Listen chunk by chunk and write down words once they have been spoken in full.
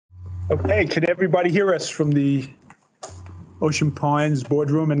Okay, can everybody hear us from the Ocean Pines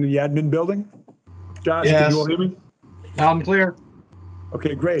boardroom and the admin building? Josh, can you all Yes, hear me? loud and clear.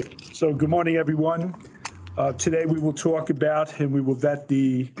 Okay, great. So good morning, everyone. Today we will talk about and we will vet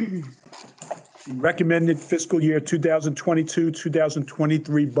the recommended fiscal year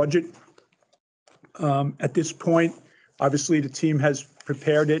 2022-2023 budget. At this point, obviously the team has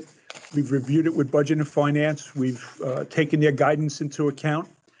prepared it. We've reviewed it with Budget and Finance. We've taken their guidance into account.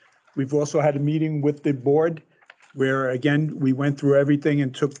 We've also had a meeting with the board where, again, we went through everything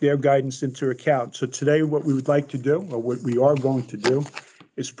and took their guidance into account. So today what we would like to do, or what we are going to do,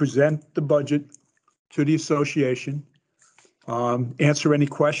 is present the budget to the association, answer any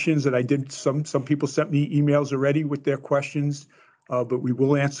questions that I did. Some people sent me emails already with their questions, but we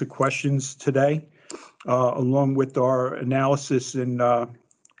will answer questions today along with our analysis and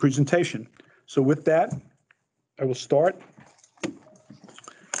presentation. So with that, I will start.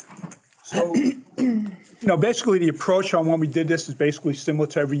 So, basically the approach on when we did this is basically similar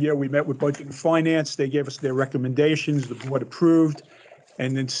to every year. We met with Budget and Finance. They gave us their recommendations. The board approved.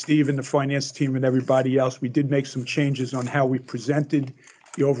 And then Steve and the finance team and everybody else, we did make some changes on how we presented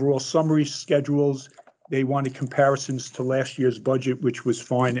the overall summary schedules. They wanted comparisons to last year's budget, which was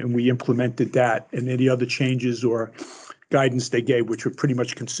fine, and we implemented that. And any other changes or guidance they gave, which were pretty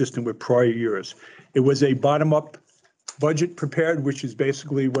much consistent with prior years. It was a bottom-up budget prepared, which is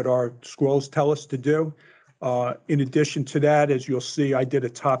basically what our scrolls tell us to do. In addition to that, as you'll see, I did a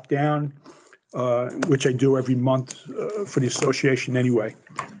top-down, which I do every month for the association anyway.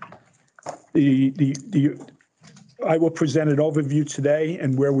 I will present an overview today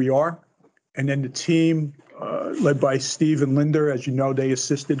and where we are, and then the team, led by Steve and Linda, as you know, they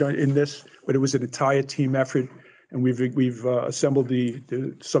assisted in this, but it was an entire team effort. And we've assembled the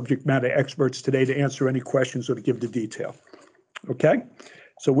subject matter experts today to answer any questions or to give the detail. Okay,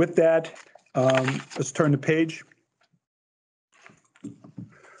 so with that, let's turn the page.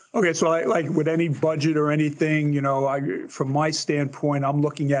 Okay, so like with any budget or anything, from my standpoint, I'm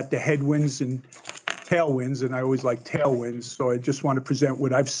looking at the headwinds and tailwinds, and I always like tailwinds. So I just want to present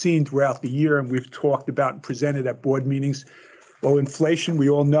what I've seen throughout the year, and we've talked about and presented at board meetings. Well, inflation, we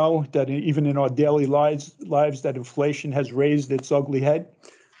all know that even in our daily lives that inflation has raised its ugly head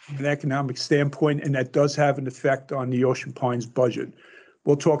from an economic standpoint, and that does have an effect on the Ocean Pines budget.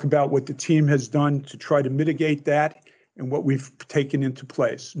 We'll talk about what the team has done to try to mitigate that and what we've taken into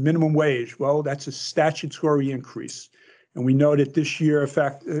place. Minimum wage, well, that's a statutory increase. And we know that this year,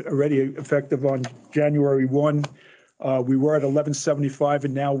 already effective on January 1, we were at $11.75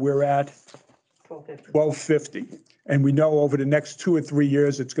 and now we're at $12.50. And we know over the next 2 or 3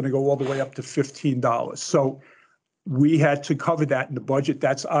 years, it's going to go all the way up to $15. So we had to cover that in the budget.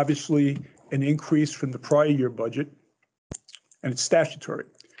 That's obviously an increase from the prior year budget, and it's statutory.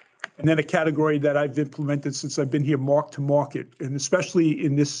 And then a category that I've implemented since I've been here, mark to market, and especially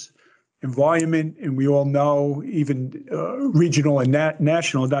in this environment, and we all know even regional and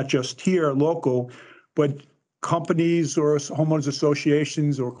national, not just here, local, but companies or homeowners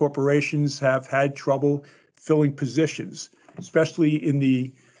associations or corporations have had trouble filling positions, especially in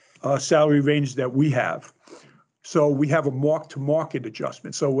the salary range that we have. So we have a mark-to-market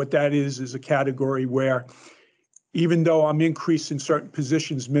adjustment. So what that is a category where even though I'm increasing certain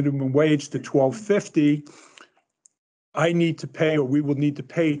positions minimum wage to $12.50, I need to pay, or we will need to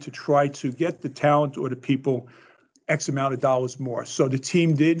pay, to try to get the talent or the people X amount of dollars more. So the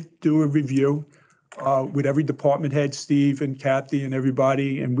team did do a review with every department head, Steve and Kathy and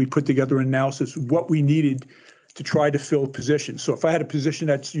everybody, and we put together an analysis of what we needed to try to fill positions. So if I had a position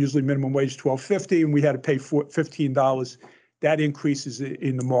that's usually minimum wage $12.50 and we had to pay $15, that increases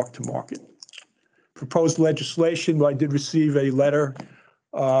in the mark-to-market. Proposed legislation, well, I did receive a letter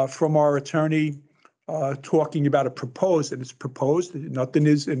from our attorney talking about a proposed, and it's proposed, nothing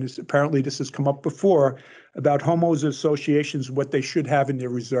is, and it's, apparently this has come up before, about homeowners associations, what they should have in their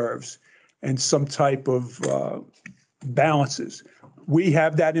reserves and some type of balances. We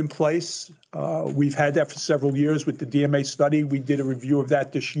have that in place. We've had that for several years with the DMA study. We did a review of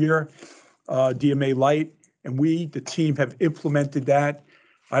that this year, DMA Light, and we, the team, have implemented that.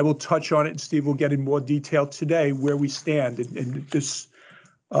 I will touch on it, and Steve will get in more detail today where we stand. And this,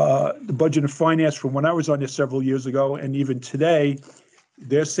 the Budget and Finance, from when I was on there several years ago, and even today,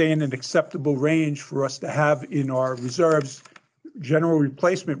 they're saying an acceptable range for us to have in our reserves, general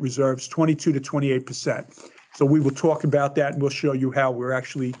replacement reserves, 22 to 28%. So we will talk about that, and we'll show you how we're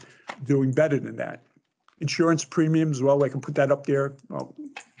actually doing better than that. Insurance premiums, well, I can put that up there. Well,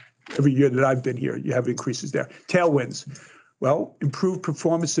 every year that I've been here, you have increases there. Tailwinds. Well, improved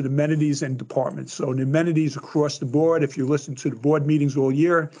performance in amenities and departments. So in amenities across the board, if you listen to the board meetings all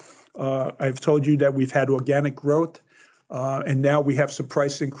year, I've told you that we've had organic growth, and now we have some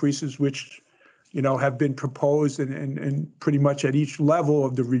price increases, which, have been proposed and pretty much at each level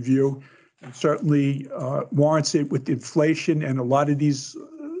of the review, and certainly warrants it with inflation. And a lot of these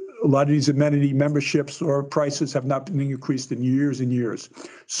amenity memberships or prices have not been increased in years and years.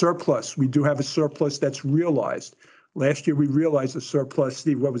 Surplus, we do have a surplus that's realized. Last year, we realized a surplus,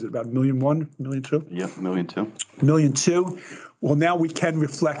 Steve, what was it, about $1.1 million, $1.2 million? Yeah, $1.2 million. $1.2 million. Well, now we can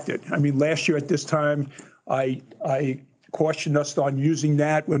reflect it. I mean, last year at this time, I cautioned us on using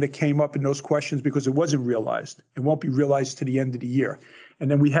that when it came up in those questions because it wasn't realized. It won't be realized to the end of the year.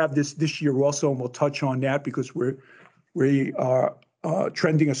 And then we have this year also, and we'll touch on that because we are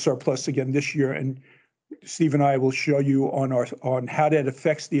trending a surplus again this year. And Steve and I will show you on how that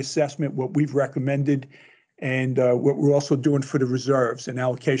affects the assessment, what we've recommended, and what we're also doing for the reserves and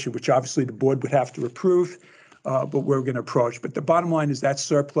allocation, which obviously the board would have to approve, but we're going to approach. But the bottom line is that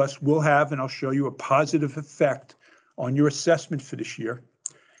surplus will have, and I'll show you, a positive effect on your assessment for this year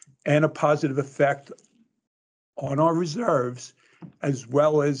and a positive effect on our reserves, as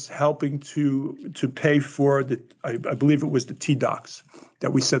well as helping to pay for I believe it was the TDOCs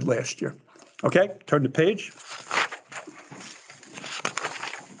that we said last year. Okay, turn the page.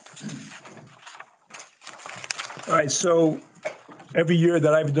 All right, so every year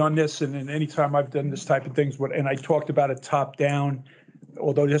that I've done this, and any time I've done this type of things, and I talked about it top down,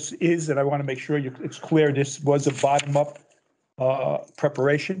 although this is, and I want to make sure it's clear, this was a bottom up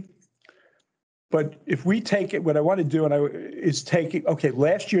preparation. But if we take it, what I want to do is take it, okay,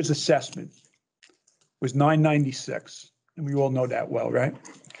 last year's assessment was 996, and we all know that well, right?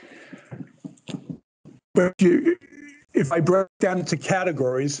 But if I break down into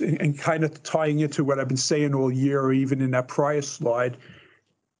categories and kind of tying it to what I've been saying all year, or even in that prior slide,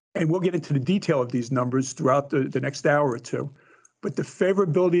 and we'll get into the detail of these numbers throughout the next hour or two, but the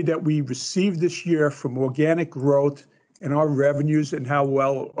favorability that we received this year from organic growth and our revenues and how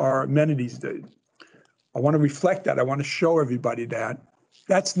well our amenities did, I want to reflect that. I want to show everybody that.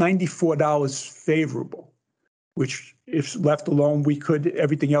 That's $94 favorable, which if left alone, we could,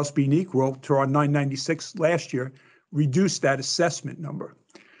 everything else being equal to our 996 last year, reduce that assessment number.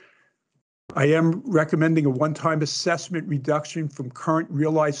 I am recommending a one-time assessment reduction from current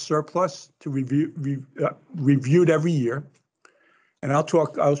realized surplus to reviewed every year. And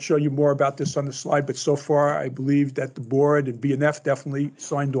I'll show you more about this on the slide, but so far I believe that the board and BNF definitely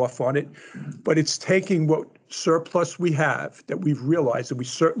signed off on it. But it's taking what surplus we have that we've realized, and we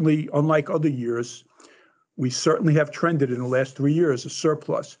certainly, unlike other years, we certainly have trended in the last 3 years a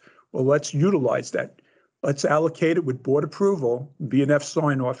surplus. Well, let's utilize that. Let's allocate it with board approval, BNF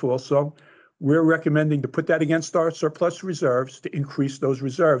sign off also. We're recommending to put that against our surplus reserves to increase those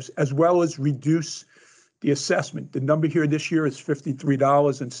reserves, as well as reduce the assessment. The number here this year is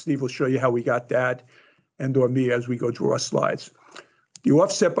 $53, and Steve will show you how we got that, and/or me as we go through our slides. You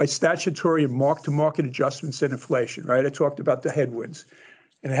offset by statutory and mark-to-market adjustments and inflation, right? I talked about the headwinds,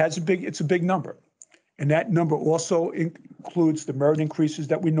 and it's a big number. And that number also includes the merit increases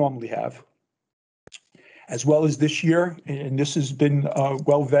that we normally have, as well as this year, and this has been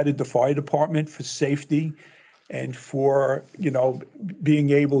well vetted, the fire department for safety and for,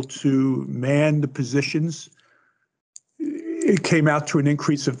 being able to man the positions. It came out to an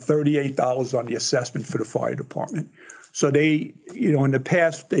increase of $38 on the assessment for the fire department. So they, in the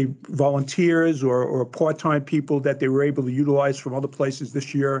past, they volunteers or part-time people that they were able to utilize from other places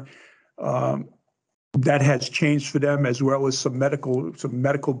this year, that has changed for them, as well as some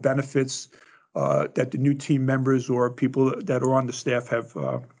medical benefits that the new team members or people that are on the staff have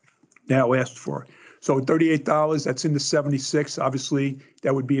now asked for. So $38, that's in the 76. Obviously,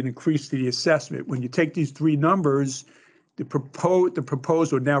 that would be an increase to the assessment. When you take these three numbers, the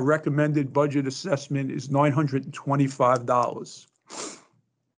proposed or now recommended budget assessment is $925,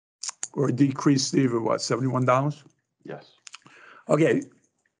 or a decrease, Steve, of what, $71? Yes. Okay.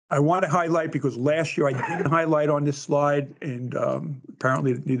 I want to highlight, because last year I didn't highlight on this slide, and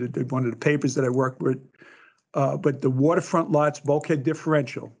apparently neither did one of the papers that I worked with, but the waterfront lots bulkhead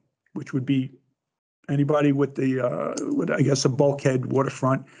differential, which would be anybody with I guess, a bulkhead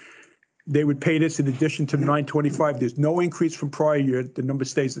waterfront, they would pay this in addition to the $925. There's no increase from prior year. The number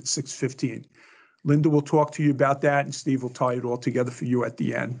stays at $615. Linda will talk to you about that, and Steve will tie it all together for you at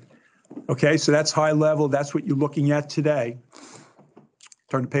the end. Okay, so that's high level. That's what you're looking at today.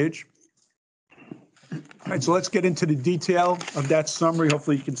 Turn the page. All right, so let's get into the detail of that summary.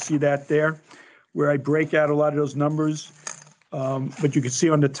 Hopefully you can see that there, where I break out a lot of those numbers. But you can see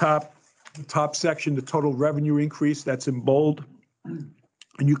on the top section, the total revenue increase, that's in bold.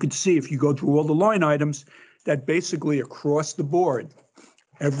 And you can see, if you go through all the line items, that basically across the board,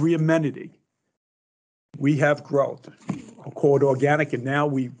 every amenity, we have growth. I'll call it organic, and now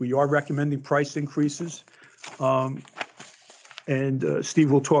we are recommending price increases. And Steve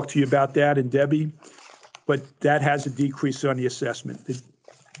will talk to you about that, and Debbie, but that has a decrease on the assessment.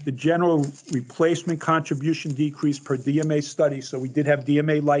 The general replacement contribution decrease per DMA study, so we did have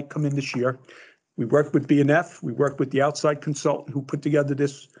DMA Light come in this year. We worked with BNF, we worked with the outside consultant who put together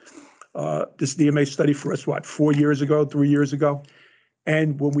this DMA study for us, 4 years ago, 3 years ago?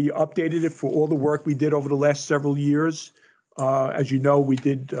 And when we updated it for all the work we did over the last several years, as you know, we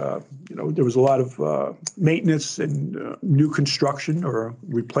did, there was a lot of maintenance and new construction or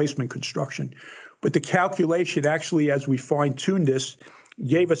replacement construction. But the calculation actually, as we fine-tuned this,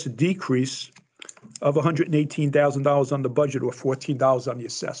 gave us a decrease of $118,000 on the budget, or $14 on the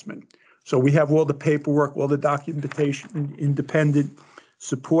assessment. So we have all the paperwork, all the documentation, independent,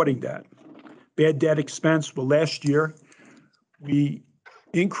 supporting that. Bad debt expense, well, last year, we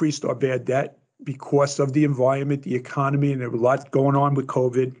increased our bad debt because of the environment, the economy, and there was a lot going on with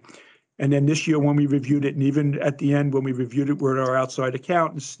COVID. And then this year, when we reviewed it, and even at the end, when we reviewed it with our outside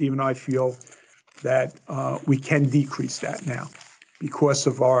accountants, Steve and I feel that we can decrease that now because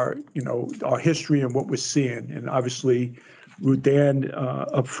of our history and what we're seeing. And obviously, Ruth Ann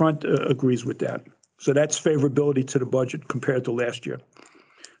up front agrees with that. So that's favorability to the budget compared to last year.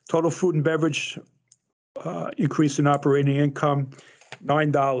 Total food and beverage increase in operating income,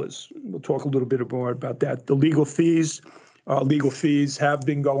 $9. We'll talk a little bit more about that. The legal fees have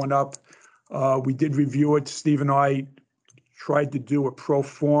been going up. We did review it. Steve and I tried to do a pro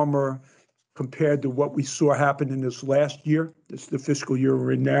forma compared to what we saw happen in this last year. This is the fiscal year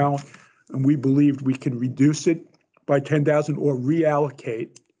we're in now, and we believed we can reduce it by $10,000 or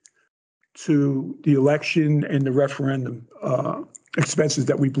reallocate to the election and the referendum expenses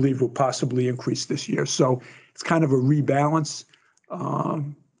that we believe will possibly increase this year. So it's kind of a rebalance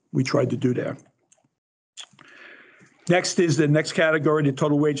we tried to do there. Next is the next category, the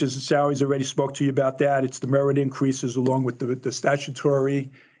total wages and salaries. I already spoke to you about that. It's the merit increases along with the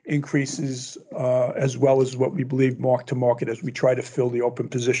statutory increases, as well as what we believe mark to market as we try to fill the open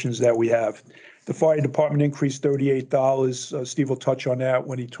positions that we have. The fire department increased $38. Steve will touch on that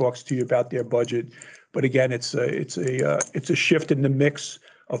when he talks to you about their budget. But again, it's a shift in the mix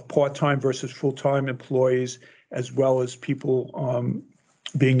of part-time versus full-time employees, as well as people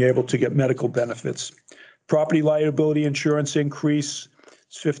being able to get medical benefits. Property liability insurance increase,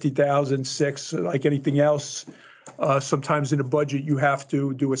 it's $50,006. Like anything else, sometimes in a budget you have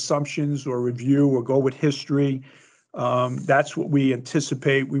to do assumptions or review or go with history. That's what we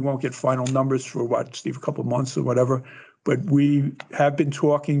anticipate. We won't get final numbers for Steve, a couple of months or whatever. But we have been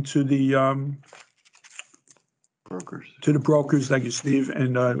talking to the brokers. Thank you, Steve,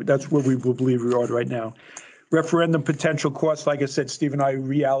 and that's where we believe we are right now. Referendum potential costs, like I said, Steve and I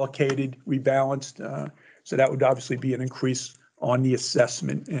reallocated, rebalanced. So that would obviously be an increase on the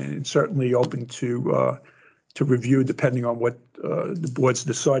assessment, and certainly open to review depending on what the board's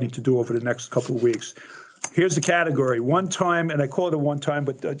deciding to do over the next couple of weeks. Here's the category, one time, and I call it a one time,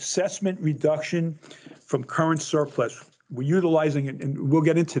 but the assessment reduction from current surplus. We're utilizing it, and we'll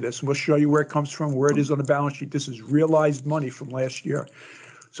get into this, and we'll show you where it comes from, where it is on the balance sheet. This is realized money from last year.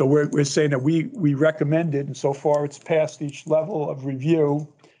 So we're saying that we recommended, and so far it's passed each level of review,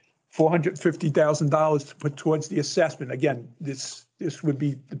 $450,000 to put towards the assessment. Again, this would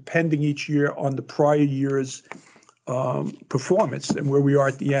be depending each year on the prior year's performance and where we are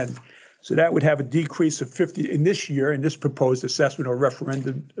at the end. So that would have a decrease of 50 in this year in this proposed assessment or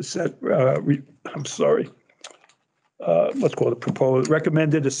referendum. Let's call it proposed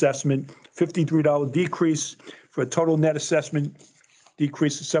recommended assessment, $53 decrease for a total net assessment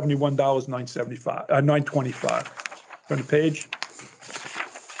decrease of $71,925. Turn the page.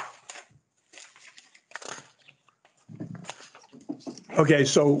 Okay,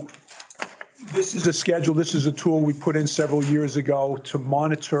 so this is a schedule. This is a tool we put in several years ago to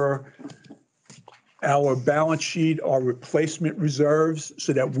monitor our balance sheet, our replacement reserves,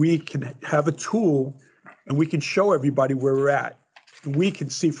 so that we can have a tool and we can show everybody where we're at. And we can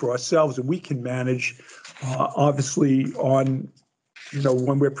see for ourselves, and we can manage, obviously, on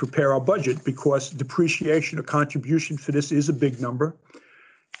when we prepare our budget, because depreciation or contribution for this is a big number.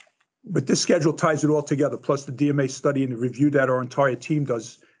 But this schedule ties it all together, plus the DMA study and the review that our entire team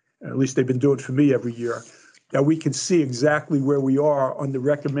does, at least they've been doing for me every year, that we can see exactly where we are on the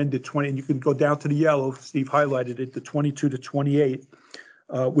recommended 20, and you can go down to the yellow, Steve highlighted it, the 22 to 28.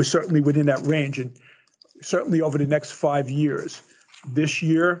 We're certainly within that range, and certainly over the next 5 years. This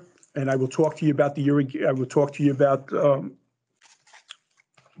year, and I will talk to you about the year, I will talk to you about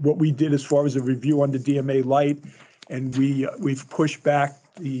what we did as far as a review on the DMA Light, and we've pushed back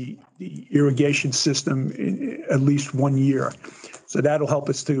the irrigation system in at least 1 year. So that'll help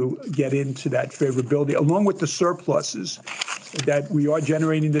us to get into that favorability, along with the surpluses that we are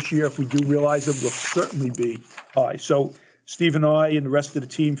generating this year. If we do realize them, will certainly be high. So Steve and I and the rest of the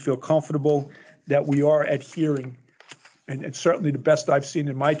team feel comfortable that we are adhering, and it's certainly the best I've seen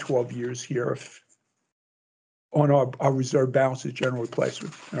in my 12 years here on our reserve balances general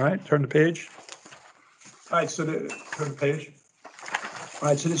replacement. All right, turn the page. All right, so turn the page. All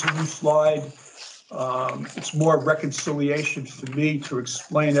right, so this is a new slide. It's more reconciliation for me to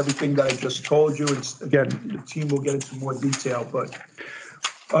explain everything that I just told you. And again, the team will get into more detail, but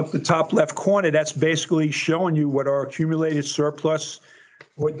up the top left corner, that's basically showing you what our accumulated surplus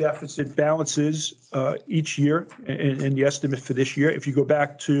or deficit balance is each year and the estimate for this year. If you go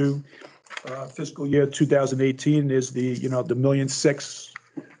back to fiscal year 2018, there's the $1.6 million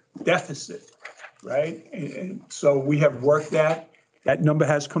deficit, right? And so we have worked that. That number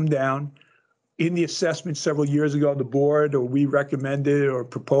has come down. In the assessment several years ago, the board, or we recommended or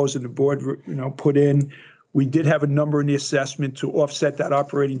proposed, and the board, put in, we did have a number in the assessment to offset that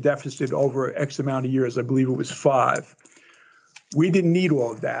operating deficit over X amount of years. I believe it was 5. We didn't need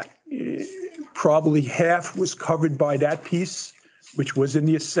all of that. Probably half was covered by that piece, which was in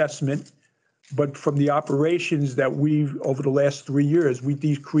the assessment. But from the operations that over the last 3 years, we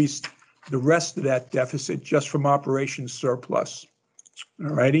decreased the rest of that deficit just from operations surplus.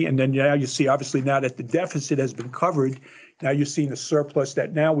 All righty. And then now you see, obviously, now that the deficit has been covered, now you're seeing a surplus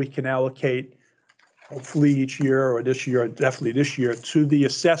that now we can allocate, hopefully each year or this year, definitely this year, to the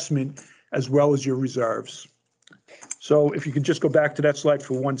assessment as well as your reserves. So if you could just go back to that slide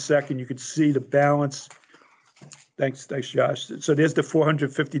for 1 second, you could see the balance. Thanks, Josh. So there's the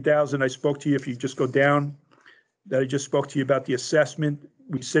 450,000 I spoke to you. If you just go down, that I just spoke to you about the assessment.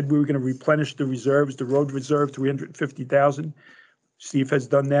 We said we were going to replenish the reserves, the road reserve, 350,000. Steve has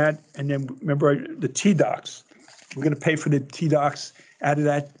done that. And then remember the TDOCs. We're going to pay for the TDOCs out of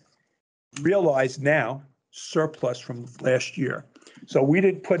that realized now surplus from last year. So we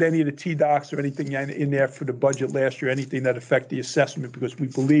didn't put any of the TDOCs or anything in there for the budget last year, anything that affect the assessment, because we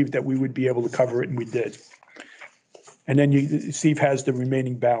believed that we would be able to cover it, and we did. And then Steve has the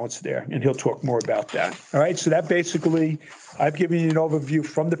remaining balance there, and he'll talk more about that. All right, so that basically, I've given you an overview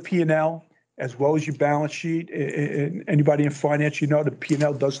from the P&L as well as your balance sheet. And anybody in finance, the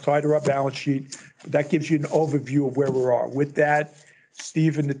P&L does tie to our balance sheet, but that gives you an overview of where we are. With that,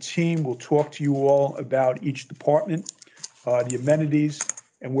 Steve and the team will talk to you all about each department, the amenities,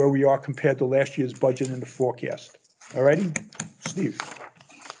 and where we are compared to last year's budget and the forecast. All righty, Steve.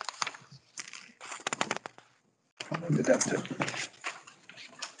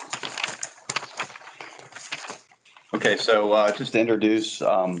 Okay, so just to introduce,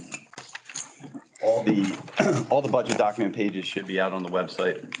 all the budget document pages should be out on the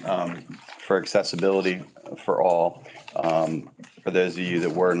website for accessibility for all. For those of you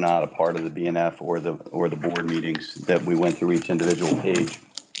that were not a part of the BNF or the board meetings that we went through each individual page.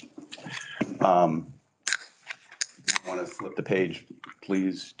 I want to flip the page,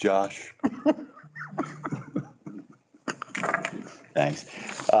 please, Josh. Thanks.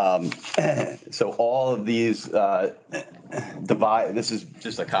 So all of these this is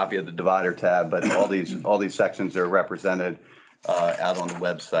just a copy of the divider tab, but all these sections are represented out on the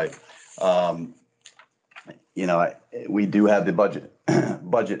website. We do have the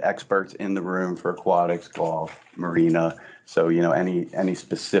budget experts in the room for aquatics, golf, marina. So any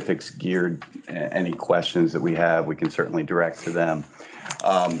specifics geared, any questions that we have, we can certainly direct to them.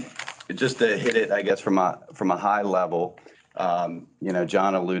 Just to hit it, I guess from a high level.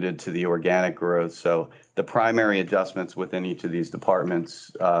 John alluded to the organic growth. So the primary adjustments within each of these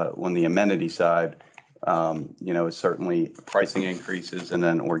departments on the amenity side, is certainly pricing increases and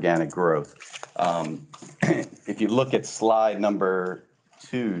then organic growth. If you look at slide number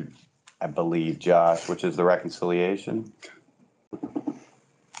 2, I believe, Josh, which is the reconciliation.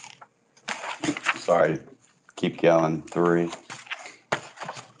 Sorry, keep going. 3,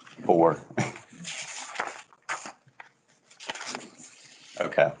 4.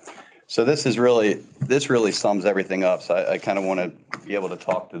 Okay, so this really sums everything up. So I kind of want to be able to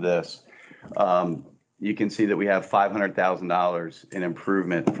talk to this. You can see that we have $500,000 in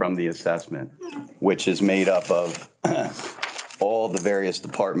improvement from the assessment, which is made up of all the various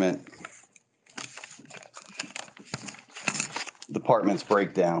departments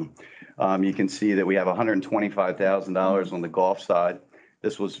breakdown. You can see that we have $125,000 on the golf side.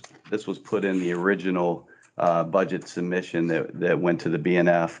 This was put in the original budget submission that went to the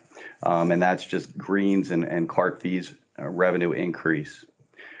BNF, and that's just greens and cart fees revenue increase.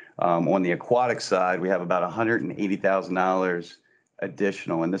 On the aquatic side, we have about $180,000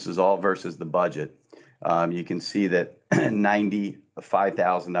 additional, and this is all versus the budget. You can see that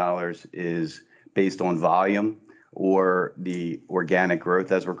 $95,000 is based on volume or the organic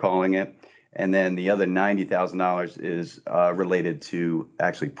growth, as we're calling it. And then the other $90,000 is related to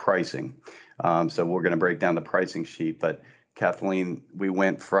actually pricing. So we're going to break down the pricing sheet. But Kathleen, we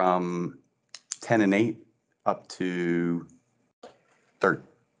went from 10 and 8 up to 13.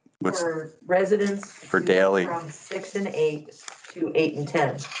 For residents. For daily. From 6 and 8 to 8 and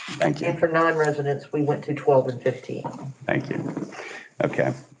 10. Thank you. And for non-residents, we went to 12 and 15. Thank you.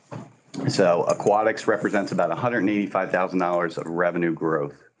 Okay. So aquatics represents about $185,000 of revenue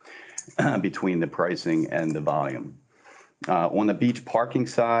growth between the pricing and the volume. On the beach parking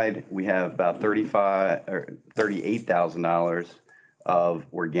side, we have about $38,000 of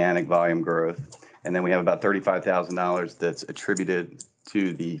organic volume growth. And then we have about $35,000 that's attributed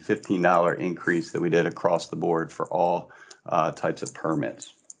to the $15 increase that we did across the board for all types of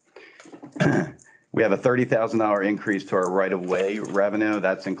permits. We have a $30,000 increase to our right-of-way revenue.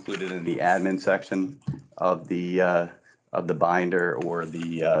 That's included in the admin section of the binder or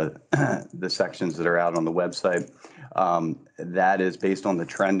the sections that are out on the website. That is based on the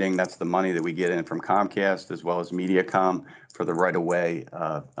trending. That's the money that we get in from Comcast as well as MediaCom for the right-of-way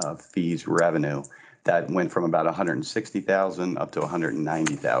fees revenue. That went from about $160,000 up to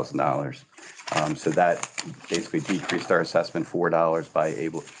 $190,000. So that basically decreased our assessment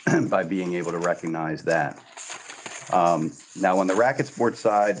 $4 by being able to recognize that. Now on the racket sports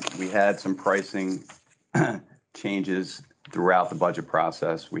side, we had some pricing changes throughout the budget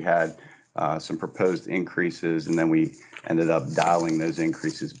process. We had some proposed increases, and then we ended up dialing those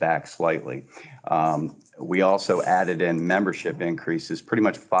increases back slightly. We also added in membership increases, pretty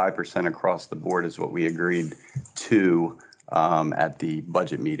much 5% across the board is what we agreed to at the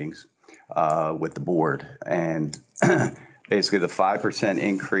budget meetings with the board. And basically the 5%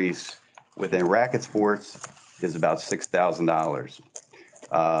 increase within racket sports is about $6,000.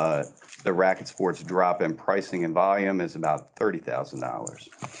 The racket sports drop in pricing and volume is about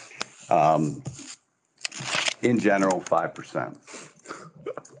 $30,000. In general, 5%.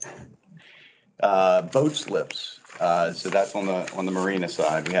 Boat slips. So that's on the marina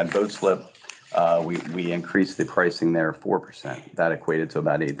side. We had boat slip. We increased the pricing there 4%. That equated to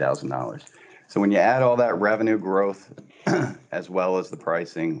about $8,000. So when you add all that revenue growth as well as the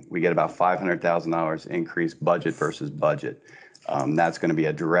pricing, we get about $500,000 increased budget versus budget. That's going to be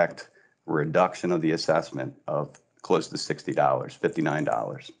a direct reduction of the assessment of close to $60,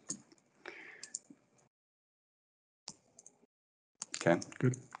 $59. Okay.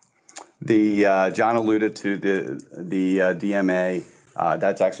 Good. The John alluded to the DMA.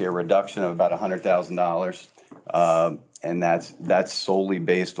 That's actually a reduction of about $100,000, and that's solely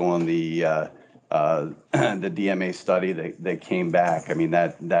based on the DMA study that came back. I mean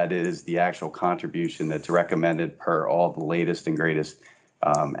that is the actual contribution that's recommended per all the latest and greatest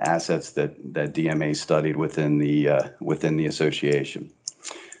assets that DMA studied within the association.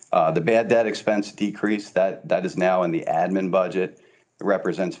 The bad debt expense decrease that is now in the admin budget. It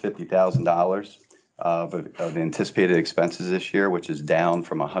represents $50,000 of anticipated expenses this year, which is down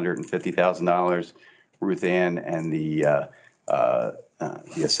from $150,000. Ruth Ann and the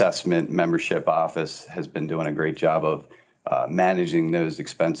assessment membership office has been doing a great job of managing those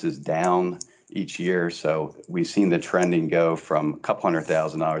expenses down each year. So we've seen the trending go from a couple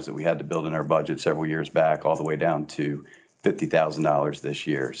 $100,000 that we had to build in our budget several years back all the way down to $50,000 this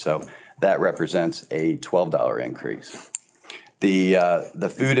year. So that represents a $12 increase.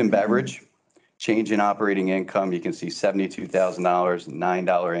 The food and beverage change in operating income, you can see $72,000,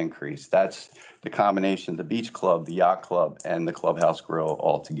 $9 increase. That's the combination of the beach club, the yacht club, and the clubhouse grill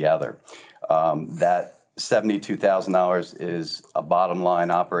all together. That $72,000 is a bottom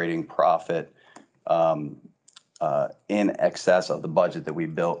line operating profit in excess of the budget that we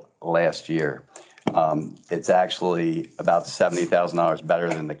built last year. It's actually about $70,000 better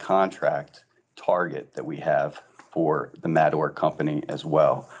than the contract target that we have for the Matador company as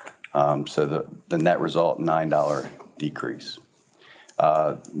well. So the net result, $9 decrease.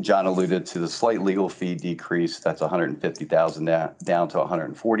 John alluded to the slight legal fee decrease. That's $150,000 down to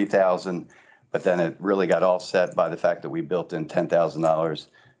 $140,000. But then it really got offset by the fact that we built in $10,000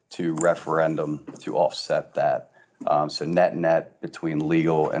 to referendum to offset that. So net between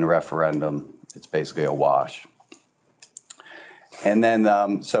legal and referendum, it's basically a wash. And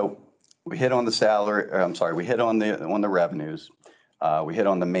then so we hit on the salary. We hit on the revenues. We hit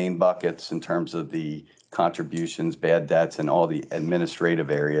on the main buckets in terms of the contributions, bad debts, and all the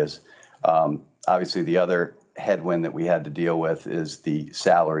administrative areas. Obviously, the other headwind that we had to deal with is the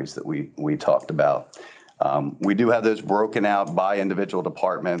salaries that we talked about. We do have those broken out by individual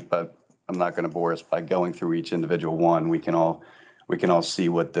department, but I'm not going to bore us by going through each individual one. We can all see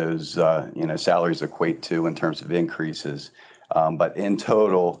what those, salaries equate to in terms of increases. But in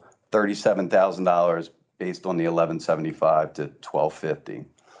total, $37,000 based on the 1175 to 1250.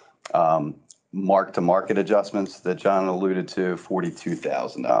 Mark-to-market adjustments that John alluded to,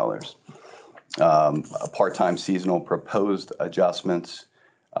 $42,000. Part-time seasonal proposed adjustments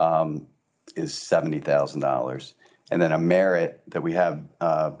is $70,000. And then a merit that we have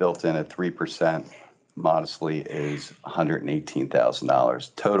built in at 3% modestly is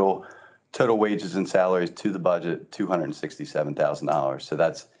 $118,000. Total wages and salaries to the budget, $267,000. So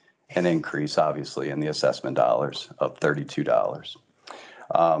that's an increase, obviously, in the assessment dollars of $32.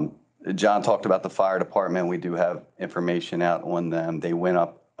 John talked about the fire department. We do have information out on them. They went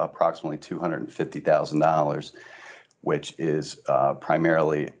up approximately $250,000, which is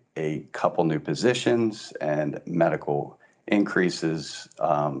primarily a couple new positions and medical increases.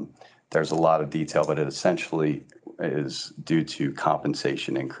 There's a lot of detail, but it essentially is due to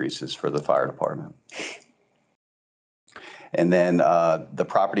compensation increases for the fire department. And then the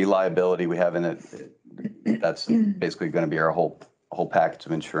property liability we have in it, that's basically going to be our whole package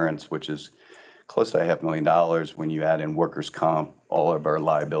of insurance, which is close to $500,000 when you add in workers' comp, all of our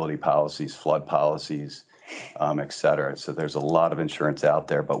liability policies, flood policies, et cetera. So there's a lot of insurance out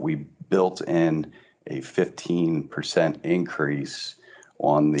there, but we built in a 15% increase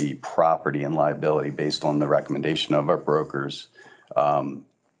on the property and liability based on the recommendation of our brokers. And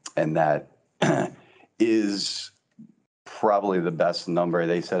that is probably the best number.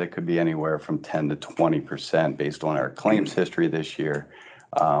 They said it could be anywhere from 10 to 20% based on our claims history this year.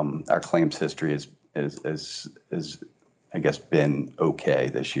 Our claims history is I guess been okay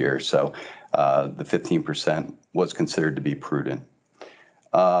this year. So the 15% was considered to be prudent.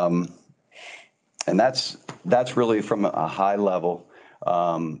 And that's really from a high level.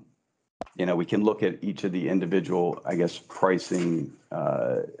 We can look at each of the individual, I guess, pricing.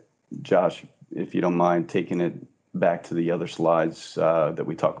 Josh, if you don't mind taking it back to the other slides that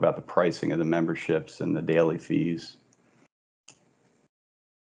we talk about the pricing of the memberships and the daily fees.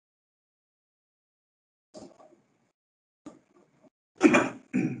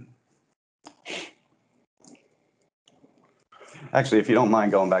 Actually, if you don't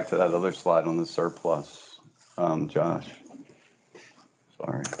mind going back to that other slide on the surplus, Josh.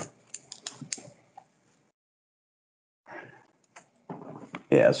 Sorry.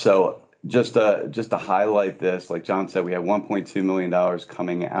 Yeah, so just to highlight this, like John said, we have $1.2 million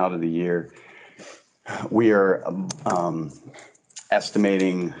coming out of the year. We are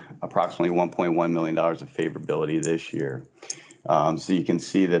estimating approximately $1.1 million of favorability this year. So you can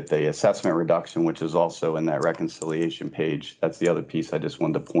see that the assessment reduction, which is also in that reconciliation page, that's the other piece I just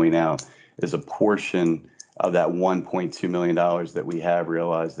wanted to point out, is a portion of that $1.2 million that we have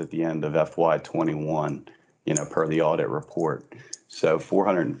realized at the end of FY21, per the audit report. So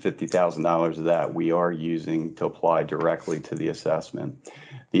 $450,000 of that we are using to apply directly to the assessment.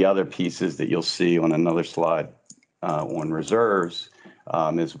 The other pieces that you'll see on another slide on reserves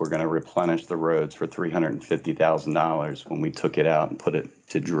is we're going to replenish the roads for $350,000 when we took it out and put it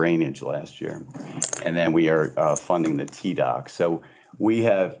to drainage last year. And then we are funding the TDOC. So we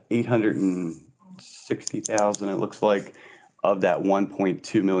have $860,000, it looks like, of that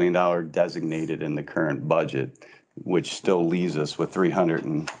 $1.2 million designated in the current budget, which still leaves us with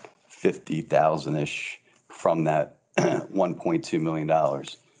 $350,000-ish from that $1.2 million.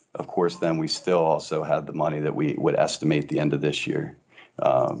 Of course, then we still also have the money that we would estimate the end of this year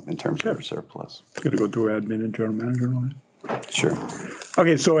in terms of surplus. Going to go through admin and general manager on it. Sure.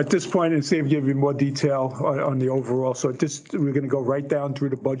 Okay, so at this point, and Steve give you more detail on the overall. So we're going to go right down through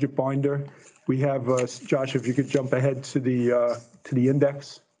the budget binder. We have, Josh, if you could jump ahead to the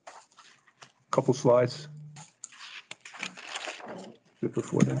index. Couple slides.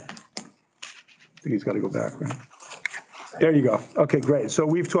 Before that. I think he's got to go back, right? There you go. Okay, great. So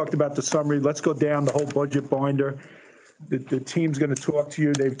we've talked about the summary. Let's go down the whole budget binder. The team's going to talk to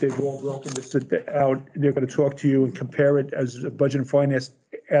you. They've all broken this out. They're going to talk to you and compare it as Budget and Finance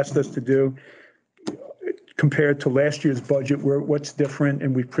asked us to do. Compared to last year's budget, what's different,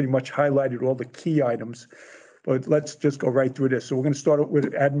 and we've pretty much highlighted all the key items. But let's just go right through this. So we're going to start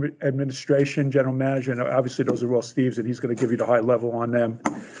with administration, general manager, and obviously those are all Steve's, and he's going to give you the high level on them.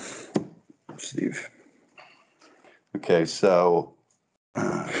 Steve. Okay, so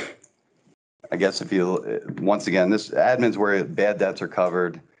I guess if you, once again, this admin's where bad debts are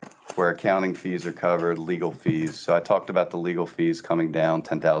covered, where accounting fees are covered, legal fees. So I talked about the legal fees coming down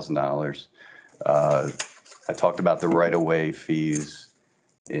 $10,000. I talked about the right-of-way fees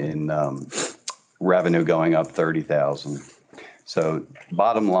in revenue going up 30,000. So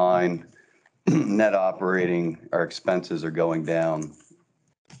bottom line, net operating, our expenses are going down.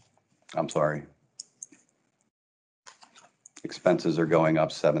 I'm sorry. Expenses are going up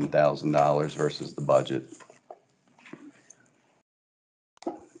 $7,000 versus the budget.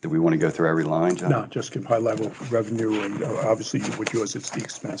 Do we want to go through every line, John? No, just give high level revenue and obviously with yours, it's the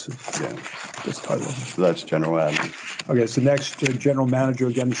expenses. Yeah. Just high level. So that's general admin. Okay, so next, general manager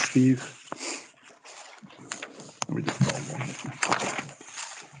again is Steve. Let me just call him.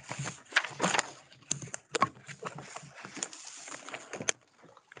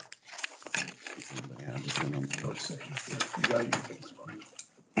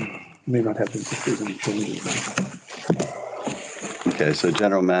 May not have been, if there's any changes. Okay, so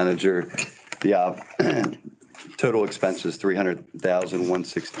general manager, the total expenses,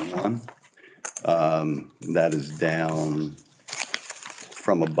 300,161. That is down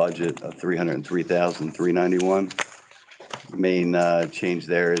from a budget of 303,391. Main change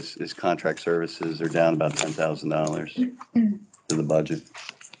there is contract services are down about $10,000 to the budget.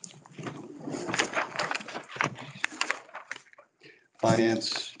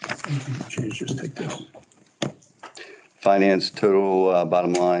 Finance. Change, just take this. Finance total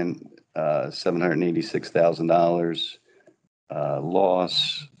bottom line, $786,000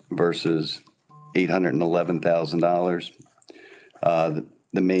 loss versus $811,000.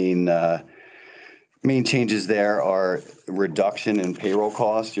 The main changes there are reduction in payroll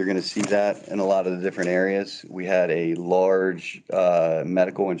costs. You're going to see that in a lot of the different areas. We had a large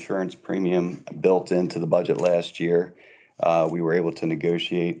medical insurance premium built into the budget last year. We were able to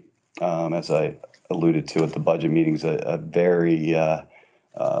negotiate, as I alluded to at the budget meetings, a very, I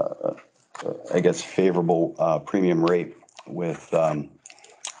guess, favorable premium rate with our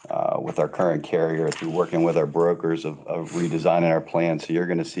current carrier through working with our brokers of redesigning our plan. So you're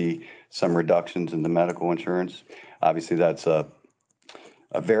going to see some reductions in the medical insurance. Obviously, that's a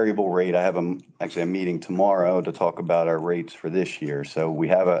variable rate. I have actually a meeting tomorrow to talk about our rates for this year. So we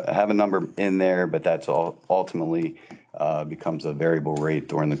have a number in there, but that's all ultimately becomes a variable rate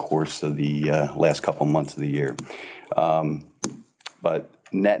during the course of the last couple months of the year. But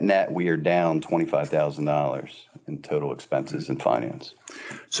net, we are down $25,000 in total expenses in finance.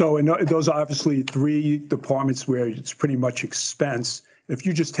 So and those are obviously three departments where it's pretty much expense. If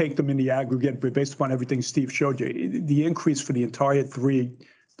you just take them in the aggregate, but based upon everything Steve showed you, the increase for the entire three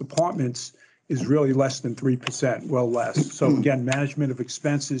departments is really less than 3%, well less. So again, management of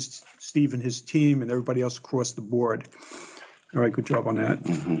expenses, Steve and his team and everybody else across the board. All right, good job on that.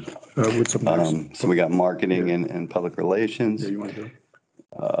 What's up next? So we got marketing and public relations. Yeah, you want to do it?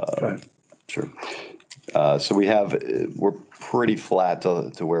 Go ahead. Sure. So we're pretty flat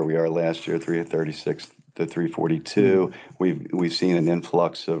to where we are last year, 336 to 342. We've seen an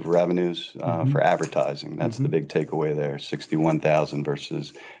influx of revenues for advertising. That's the big takeaway there, 61,000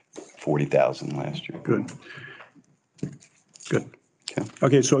 versus 40,000 last year. Good.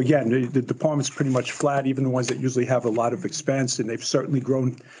 Okay, so again, the department's pretty much flat, even the ones that usually have a lot of expense, and they've certainly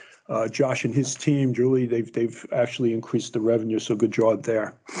grown. Josh and his team, Julie, they've actually increased the revenue, so good job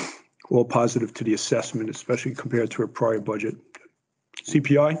there. All positive to the assessment, especially compared to a prior budget.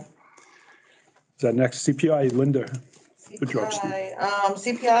 CPI? Is that next? CPI, Linda? Good job, Steve.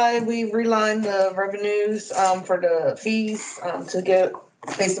 CPI, we relined the revenues for the fees to get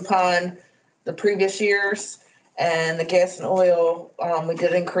based upon the previous years. And the gas and oil, we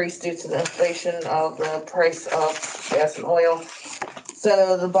did increase due to the inflation of the price of gas and oil.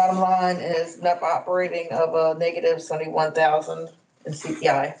 So the bottom line is net operating of a negative 71,000 in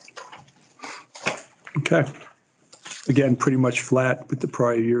CPI. Okay. Again, pretty much flat with the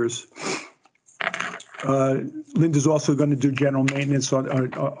prior years. Linda's also going to do general maintenance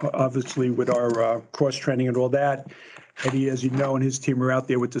on obviously with our cross training and all that. Eddie, as you know, and his team are out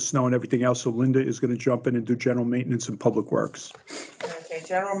there with the snow and everything else. So Linda is going to jump in and do general maintenance and public works. Okay,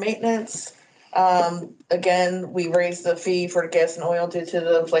 general maintenance. Again, we raised the fee for the gas and oil due to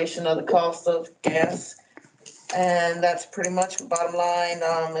the inflation of the cost of gas. And that's pretty much the bottom line,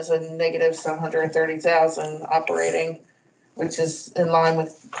 is a negative 730,000 operating, which is in line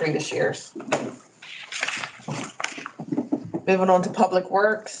with previous years. Moving on to public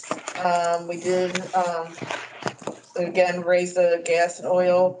works, we did, again, raise the gas and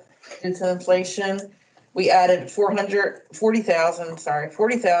oil due to inflation. We added 40,000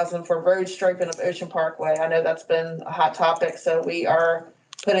 for road striping of Ocean Parkway. I know that's been a hot topic, so we are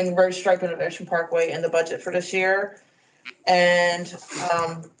putting road striping of Ocean Parkway in the budget for this year. And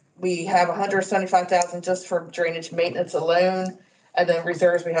we have 175,000 just for drainage maintenance alone. And then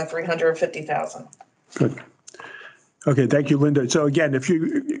reserves, we have 350,000. Good. Okay, thank you, Linda. So again,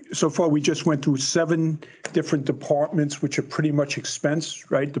 so far, we just went through 7 different departments, which are pretty much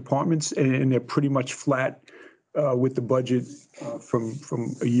expense, right, departments, and they're pretty much flat with the budget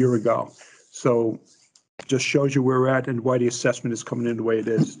from a year ago. So just shows you where we're at and why the assessment is coming in the way it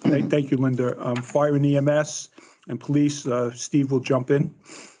is. Thank you, Linda. Fire and EMS and police, Steve will jump in.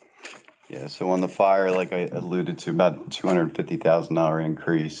 Yeah, so on the fire, like I alluded to, about $250,000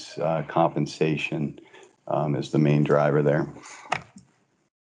 increase, compensation is the main driver there.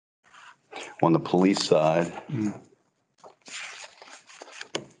 On the police side,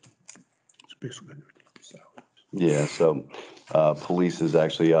 yeah, so police is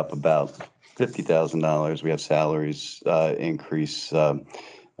actually up about $50,000. We have salaries increase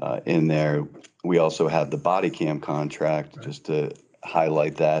in there. We also have the body cam contract, just to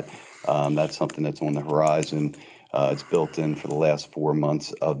highlight that. That's something that's on the horizon. It's built in for the last 4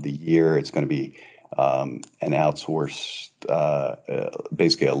 months of the year. It's going to be an outsourced,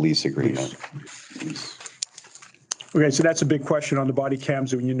 basically a lease agreement. Okay, so that's a big question on the body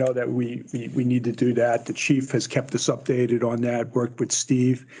cams, and you know that we need to do that. The chief has kept us updated on that, worked with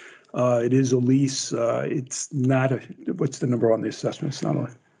Steve. It is a lease. It's not what's the number on the assessment? It's not a.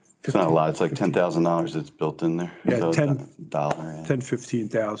 It's not a lot. It's like $10,000 that's built in there. Yeah, so $10,000. Yeah.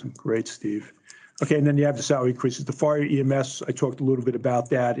 15,000. Great, Steve. Okay, and then you have the salary increases. The fire EMS, I talked a little bit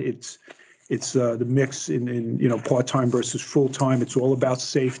about that. It's the mix in part-time versus full-time. It's all about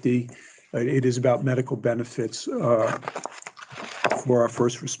safety. It is about medical benefits for our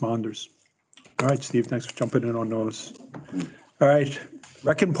first responders. All right, Steve, thanks for jumping in on those. All right,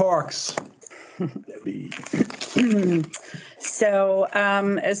 Rec and Parks. Debbie. So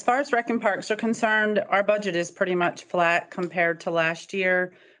as far as Rec and Parks are concerned, our budget is pretty much flat compared to last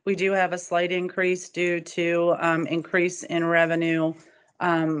year. We do have a slight increase due to increase in revenue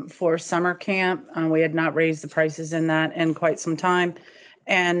for summer camp. We had not raised the prices in that in quite some time.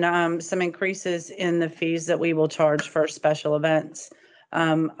 And some increases in the fees that we will charge for special events.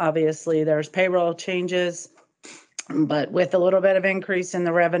 Obviously, there's payroll changes, but with a little bit of increase in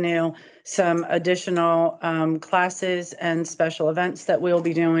the revenue, some additional classes and special events that we'll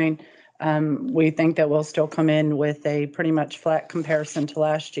be doing, we think that we'll still come in with a pretty much flat comparison to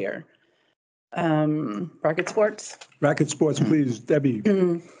last year. Racket sports? Racket sports, please, Debbie.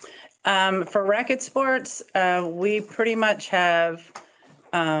 For racket sports, we pretty much have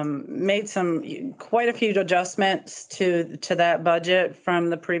made quite a few adjustments to that budget from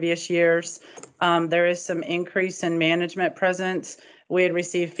the previous years. There is some increase in management presence. We had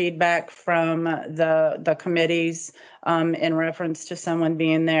received feedback from the committees in reference to someone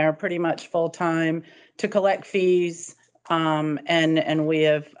being there pretty much full time to collect fees, and we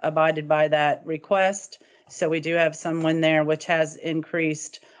have abided by that request. So we do have someone there, which has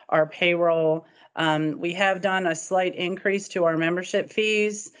increased our payroll. We have done a slight increase to our membership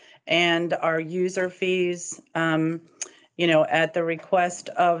fees and our user fees, at the request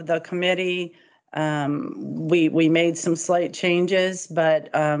of the committee. We made some slight changes, but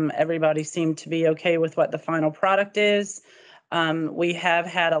everybody seemed to be okay with what the final product is. We have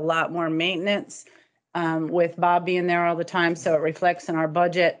had a lot more maintenance with Bob being there all the time, so it reflects in our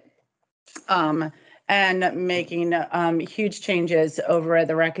budget. And making huge changes over at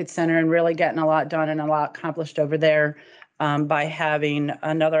the Racket Center and really getting a lot done and a lot accomplished over there by having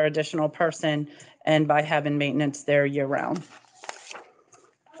another additional person and by having maintenance there year round.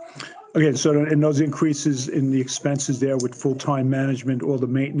 Okay, so in those increases in the expenses there with full-time management, all the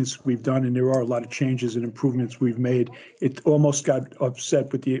maintenance we've done, and there are a lot of changes and improvements we've made, it almost got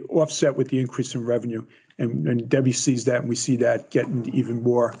offset with the increase in revenue. And Debbie sees that, and we see that getting even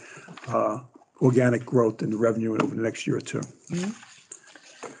more organic growth in the revenue over the next year or two.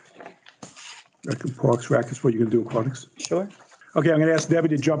 Rec and Parks, Rackets, what are you going to do, aquatics? Sure. Okay, I'm going to ask Debbie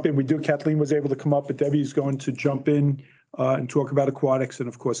to jump in. Kathleen was able to come up, but Debbie's going to jump in and talk about aquatics. And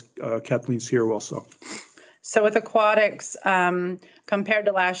of course, Kathleen's here also. So with aquatics, compared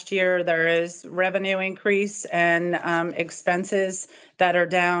to last year, there is revenue increase and expenses that are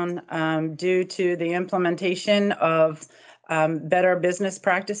down due to the implementation of better business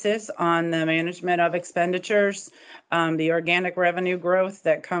practices on the management of expenditures, the organic revenue growth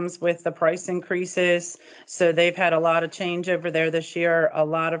that comes with the price increases. So they've had a lot of change over there this year, a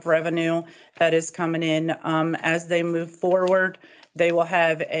lot of revenue that is coming in. As they move forward, they will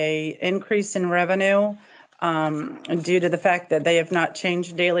have a increase in revenue due to the fact that they have not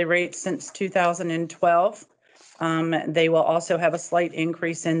changed daily rates since 2012. They will also have a slight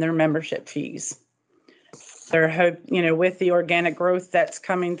increase in their membership fees. their hope, with the organic growth that's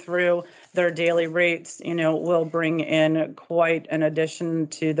coming through, their daily rates, will bring in quite an addition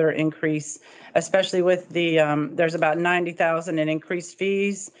to their increase, especially with there's about 90,000 in increased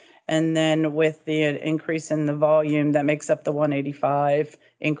fees. And then with the increase in the volume, that makes up the 185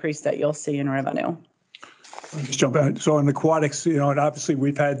 increase that you'll see in revenue. Just jump out. So in aquatics, and obviously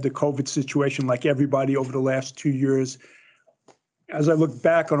we've had the COVID situation like everybody over the last 2 years. As I look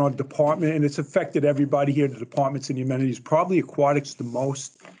back on our department, and it's affected everybody here, the departments and the amenities, probably aquatics the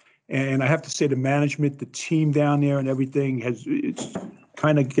most. And I have to say the management, the team down there and everything it's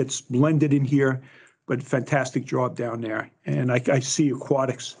kind of gets blended in here, but fantastic job down there. And I see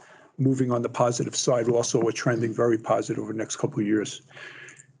aquatics moving on the positive side also. We're trending very positive over the next couple of years.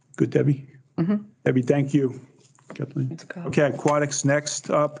 Good, Debbie? Mm-hmm. Debbie, thank you. Kathleen. Okay, aquatics next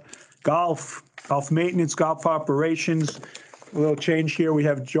up. Golf maintenance, golf operations. A little change here. We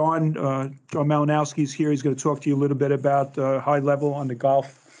have John Malinowski's here. He's going to talk to you a little bit about high level on the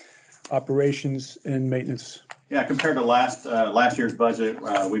golf operations and maintenance. Yeah, compared to last year's budget,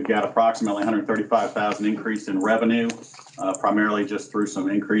 we've got approximately 135,000 increase in revenue, primarily just through some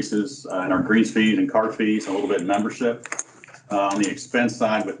increases in our greens fees and cart fees, a little bit in membership. On the expense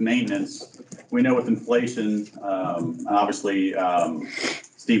side with maintenance, we know with inflation, obviously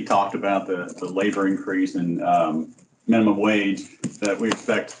Steve talked about the labor increase and minimum wage that we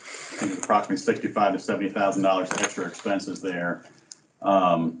expect approximately $65,000 to $70,000 extra expenses there.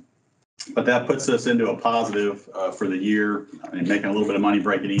 But that puts us into a positive for the year and making a little bit of money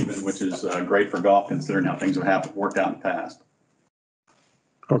breaking even, which is great for golf considering how things have worked out in the past.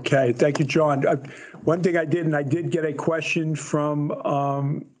 Okay, thank you, John. One thing I did get a question from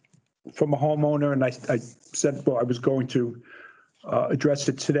a homeowner, and I said, well, I was going to address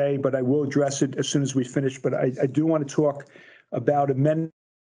it today, but I will address it as soon as we finish. But I do want to talk about amendment.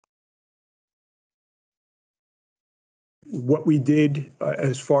 What we did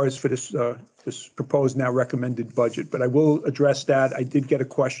as far as for this proposed now recommended budget, but I will address that. I did get a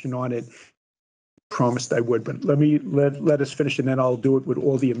question on it. Promised I would, but let us finish and then I'll do it with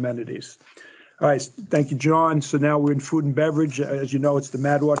all the amenities. All right, thank you, John. So now we're in food and beverage. As you know, it's the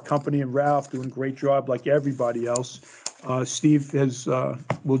Madwart Company and Ralph doing a great job like everybody else. Steve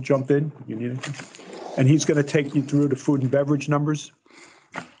will jump in. You need anything? And he's going to take you through the food and beverage numbers,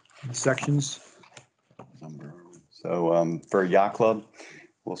 sections. So for Yacht Club,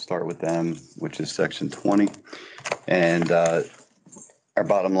 we'll start with them, which is section 20. And our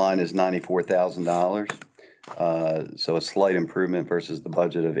bottom line is $94,000. So a slight improvement versus the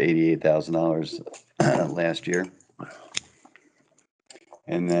budget of $88,000 last year.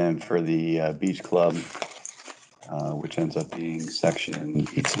 And then for the Beach Club, which ends up being section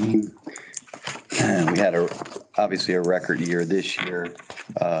 18. We had obviously a record year this year.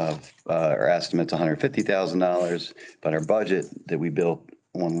 Our estimate's $150,000, but our budget that we built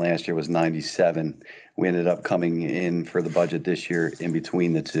on last year was 97. We ended up coming in for the budget this year in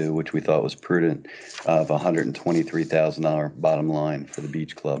between the two, which we thought was prudent, of $123,000 bottom line for the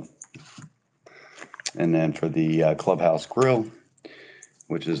Beach Club. And then for the Clubhouse Grill,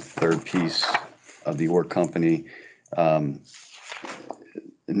 which is the third piece of the York Company,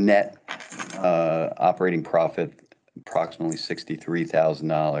 net operating profit approximately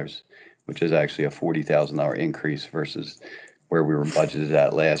 $63,000, which is actually a $40,000 increase versus where we were budgeted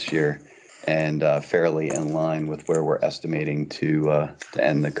at last year, and fairly in line with where we're estimating to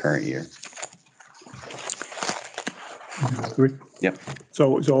end the current year. Yep.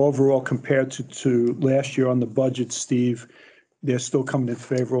 So overall, compared to last year on the budget, Steve, they're still coming in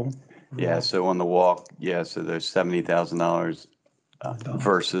favorable. Yeah. So on the walk, so there's $70,000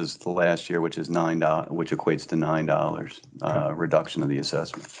 versus the last year, which is $9, which equates to $9 reduction of the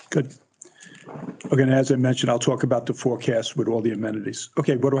assessment. Good. Okay, and as I mentioned, I'll talk about the forecast with all the amenities.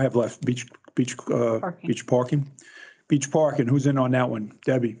 Okay, what do I have left? Beach parking. Beach parking. Who's in on that one?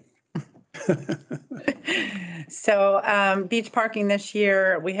 Debbie. So beach parking this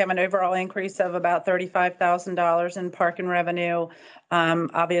year, we have an overall increase of about $35,000 in parking revenue.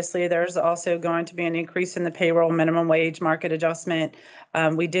 Obviously, there's also going to be an increase in the payroll minimum wage market adjustment.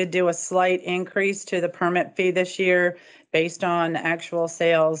 We did do a slight increase to the permit fee this year based on actual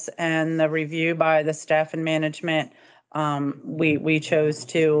sales and the review by the staff and management. We chose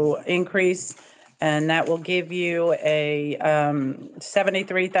to increase, and that will give you a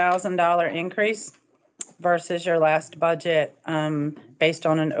 $73,000 increase versus your last budget, based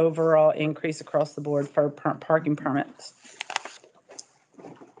on an overall increase across the board for parking permits.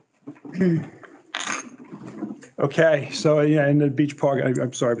 Okay, so yeah, in the beach park,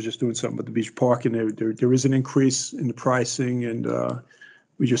 I'm sorry, I was just doing something with the beach park, and there is an increase in the pricing, and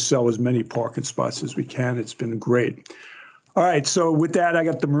we just sell as many parking spots as we can. It's been great. All right, so with that, I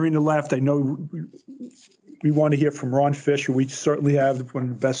got the marina left. I know we want to hear from Ron Fisher. We certainly have one of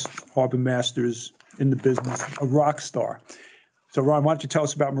the best harbor masters in the business, a rock star. So Ron, why don't you tell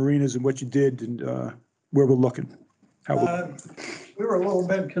us about marinas and what you did and where we're looking? We were a little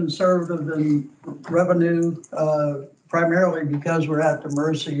bit conservative in revenue, primarily because we're at the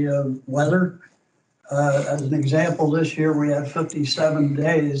mercy of weather. As an example, this year we had 57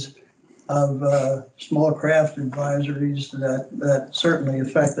 days of small craft advisories that certainly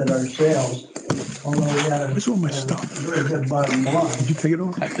affected our sales. Although we had a Where's all my stuff? very good bottom line. Did you take it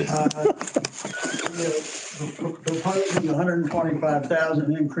off? Proposing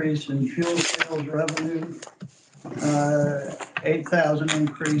 125,000 increase in fuel sales revenue, 8,000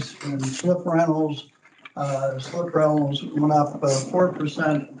 increase in slip rentals. Slip rentals went up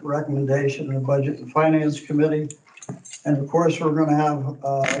 4%, recommendation in the Budget and Finance Committee. And of course, we're going to have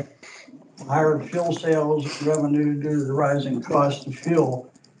higher fuel sales revenue due to the rising cost of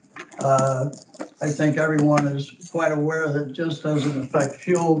fuel. I think everyone is quite aware that it just doesn't affect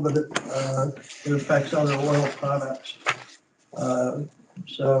fuel, but it affects other oil products.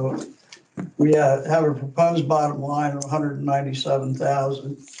 So we have a proposed bottom line of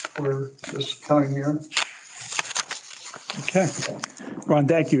 197,000 for this coming year. Okay. Ron,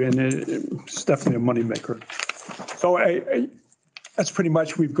 thank you. And it's definitely a moneymaker. So that's pretty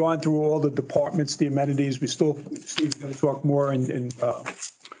much, we've gone through all the departments, the amenities. Steve's going to talk more and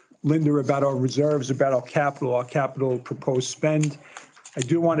Linda about our reserves, about our capital proposed spend. I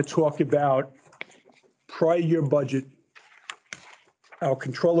do want to talk about prior year budget, our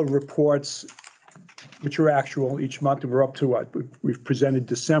controller reports, which are actual each month, and we're up to what we've presented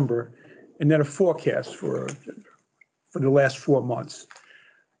December, and then a forecast for the last 4 months.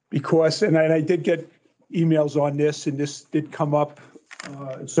 Because, and I did get emails on this, and this did come up,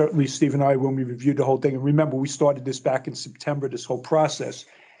 certainly Steve and I, when we reviewed the whole thing. And remember, we started this back in September, this whole process.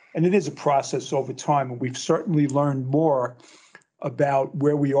 And it is a process over time, and we've certainly learned more about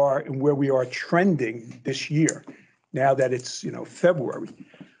where we are and where we are trending this year, now that it's, February.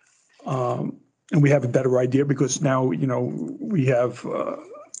 And we have a better idea because now, we have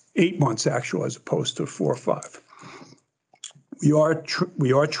 8 months actual as opposed to 4 or 5. We are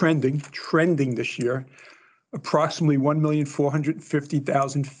trending this year, approximately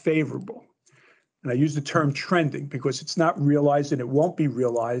 1,450,000 favorable. And I use the term trending because it's not realized and it won't be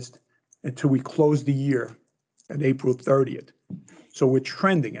realized until we close the year on April 30th. So we're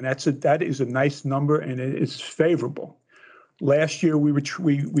trending, and that is a nice number, and it is favorable. Last year we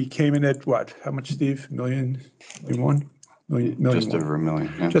came in at what? How much, Steve? Million one? Just over $1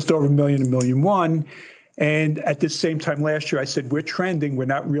 million. Yeah. Just over $1 million, $1.1 million. And at the same time last year, I said, we're trending, we're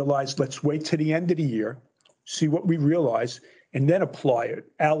not realized. Let's wait to the end of the year, see what we realize, and then apply it,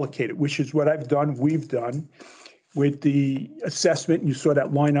 allocate it, which is what we've done with the assessment. You saw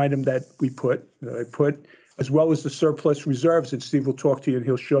that line item that I put, as well as the surplus reserves. And Steve will talk to you and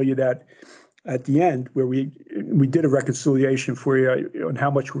he'll show you that at the end, where we did a reconciliation for you on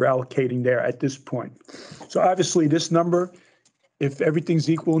how much we're allocating there at this point. So obviously this number, if everything's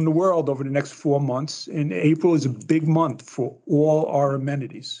equal in the world over the next 4 months, and April is a big month for all our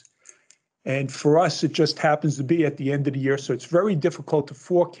amenities. And for us, it just happens to be at the end of the year. So it's very difficult to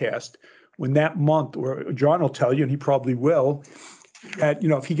forecast when that month, or John will tell you, and he probably will, that,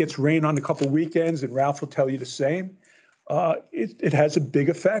 if he gets rain on a couple of weekends, and Ralph will tell you the same, it has a big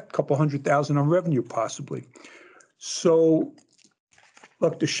effect, a couple 100,000 on revenue possibly. So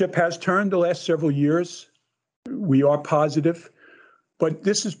look, the ship has turned the last several years. We are positive. But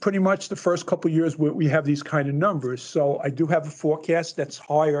this is pretty much the first couple of years where we have these kind of numbers. So I do have a forecast that's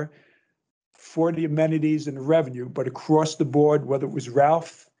higher for the amenities and the revenue, but across the board, whether it was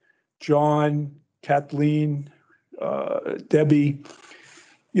Ralph, John, Kathleen, Debbie,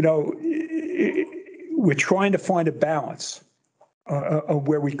 we're trying to find a balance of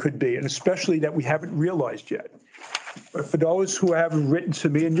where we could be, and especially that we haven't realized yet. But for those who haven't written to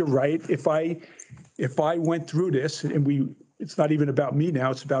me, and you're right, if I went through this, and it's not even about me now,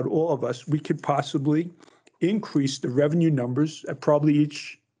 it's about all of us, we could possibly increase the revenue numbers at probably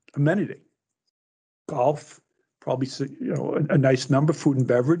each amenity. Golf, probably, a nice number, food and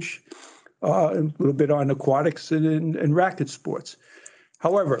beverage, a little bit on aquatics and racket sports.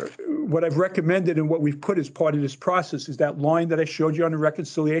 However, what I've recommended and what we've put as part of this process is that line that I showed you on the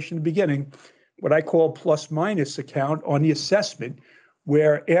reconciliation in the beginning, what I call plus minus account on the assessment,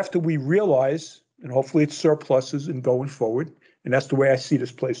 where after we realize, and hopefully it's surpluses and going forward, and that's the way I see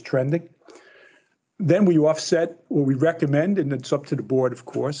this place trending, then we offset, or we recommend, and it's up to the board, of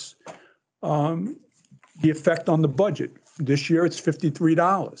course, the effect on the budget This year, it's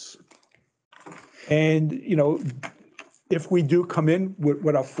 $53. And, if we do come in with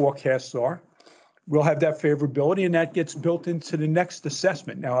what our forecasts are, we'll have that favorability, and that gets built into the next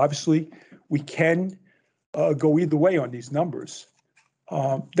assessment. Now, obviously, we can go either way on these numbers.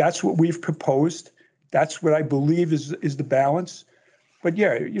 That's what we've proposed. That's what I believe is the balance. But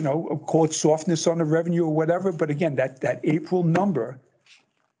yeah, call it softness on the revenue or whatever. But again, that April number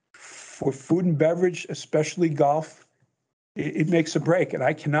for food and beverage, especially golf, it makes a break. And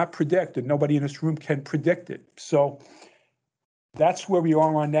I cannot predict, and nobody in this room can predict it. So that's where we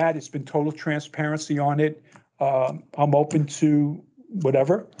are on that. It's been total transparency on it. I'm open to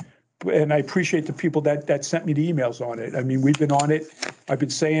whatever. And I appreciate the people that sent me the emails on it. I mean, we've been on it. I've been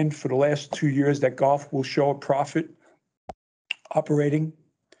saying for the last 2 years that golf will show a profit operating.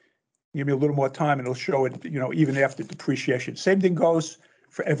 Give me a little more time and it'll show it, even after depreciation. Same thing goes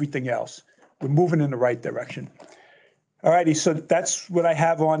for everything else. We're moving in the right direction. All righty, so that's what I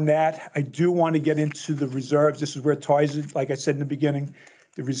have on that. I do want to get into the reserves. This is where it ties it, like I said in the beginning,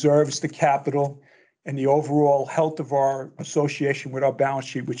 the reserves, the capital, and the overall health of our association with our balance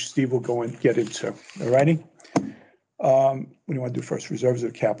sheet, which Steve will go and get into. All righty? What do you want to do first, reserves or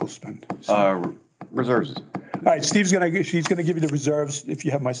capital spend? Reserves. All right, she's gonna give you the reserves. If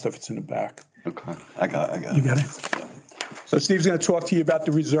you have my stuff, it's in the back. Okay, I got You it. got it? So Steve's gonna talk to you about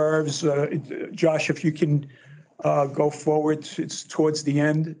the reserves. Josh, if you can go forward, it's towards the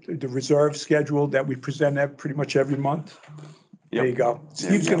end, the reserve schedule that we present pretty much every month. There you go.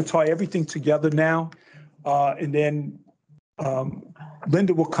 Steve's gonna tie everything together now. And then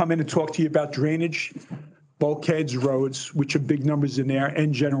Linda will come in and talk to you about drainage, bulkheads, roads, which are big numbers in there,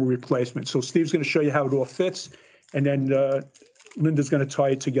 and general replacement. So Steve's going to show you how it all fits, and then Linda's going to tie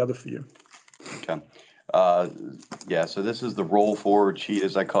it together for you. Okay. Yeah, so this is the roll forward sheet,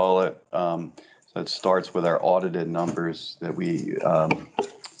 as I call it. So it starts with our audited numbers that we,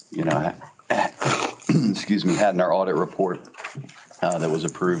 excuse me, had in our audit report that was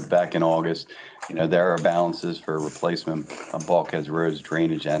approved back in August. There are balances for replacement of bulkheads, roads,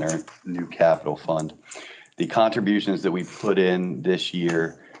 drainage, and our new capital fund. The contributions that we put in this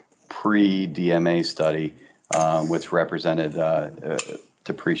year pre-DMA study, which represented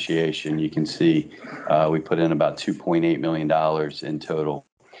depreciation, you can see we put in about $2.8 million in total.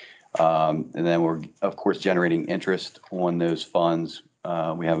 And then we're, of course, generating interest on those funds.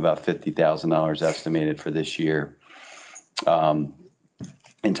 We have about $50,000 estimated for this year.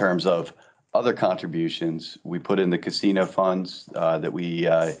 In terms of other contributions, we put in the casino funds that we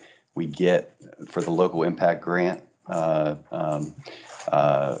get for the local impact grant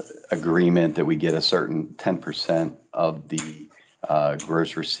agreement, that we get a certain 10% of the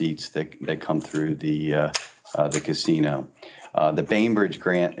gross receipts that come through the casino. The Bainbridge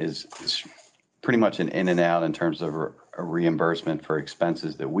grant is pretty much an in and out in terms of a reimbursement for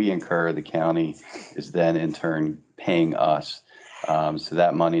expenses that we incur. The county is then in turn paying us. So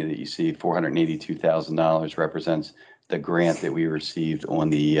that money that you see, $482,000, represents the grant that we received on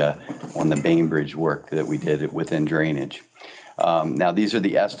the Bainbridge work that we did within drainage. Now, these are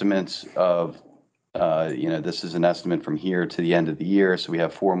the estimates of, this is an estimate from here to the end of the year. So we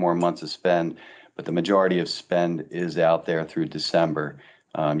have 4 more months of spend, but the majority of spend is out there through December.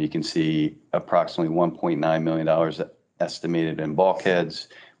 You can see approximately $1.9 million estimated in bulkheads,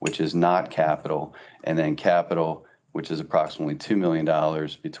 which is not capital, and then capital, which is approximately $2 million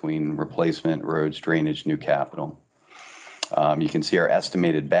between replacement, roads, drainage, new capital. You can see our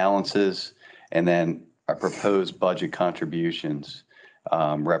estimated balances, and then our proposed budget contributions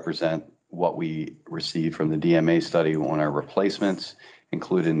represent what we received from the DMA study on our replacements,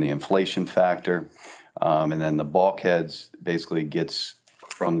 including the inflation factor. And then the bulkheads basically gets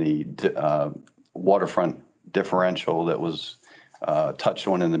from the waterfront differential that was touched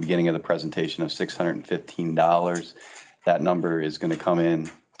on in the beginning of the presentation of $615. That number is going to come in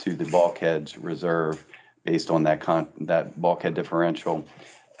to the bulkheads reserve based on that bulkhead differential,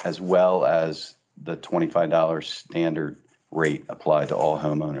 as well as the $25 standard rate applied to all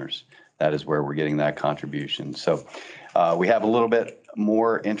homeowners. That is where we're getting that contribution. So we have a little bit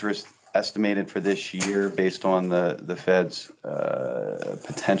more interest estimated for this year based on the Fed's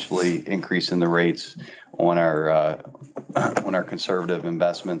potentially increase in the rates on our conservative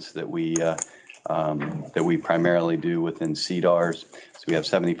investments that we primarily do within CDARS. So we have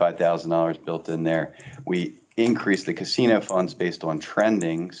 $75,000 built in there. We increased the casino funds based on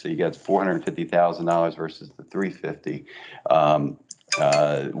trending, so you get $450,000 versus the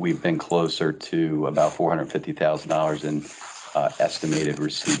 $350,000. We've been closer to about $450,000 in estimated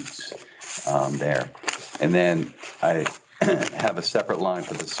receipts there. And then I have a separate line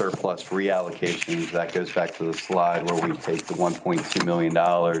for the surplus reallocations. That goes back to the slide where we take the $1.2 million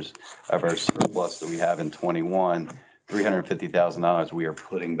of our surplus that we have in 21, $350,000 we are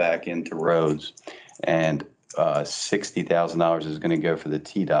putting back into roads. And $60,000 is going to go for the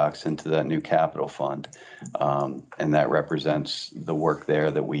T-Docs into that new capital fund. And that represents the work there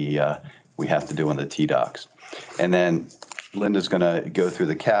that we have to do on the T-Docs. And then Linda's going to go through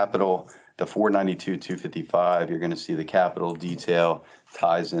the capital, the 492, 255. You're going to see the capital detail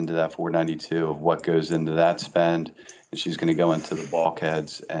ties into that 492 of what goes into that spend. And she's going to go into the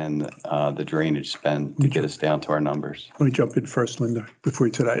bulkheads and the drainage spend to get us down to our numbers. Let me jump in first, Linda, before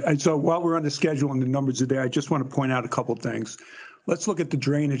you today. So while we're on the schedule and the numbers today, I just want to point out a couple of things. Let's look at the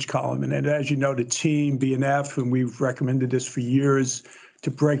drainage column. And as you know, the team, BNF, and we've recommended this for years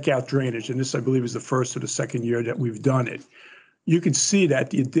to break out drainage. And this, I believe, is the first or the second year that we've done it. You can see that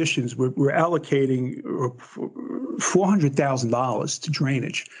the additions, we're allocating $400,000 to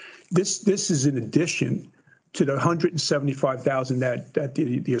drainage. This is in addition to the $175,000 that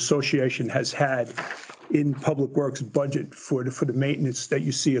the association has had in Public Works budget for the maintenance that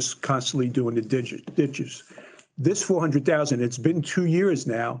you see us constantly doing the ditches. This $400,000, it's been 2 years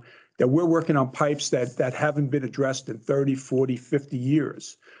now that we're working on pipes that haven't been addressed in 30, 40, 50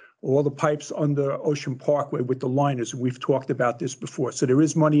 years. All the pipes under Ocean Parkway with the liners, we've talked about this before. So there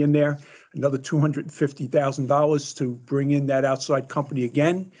is money in there, another $250,000 to bring in that outside company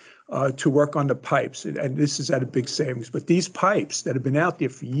again to work on the pipes. And this is at a big savings. But these pipes that have been out there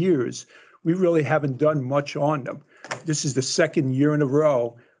for years, we really haven't done much on them. This is the second year in a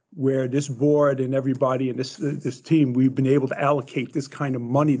row where this board and everybody and this team, we've been able to allocate this kind of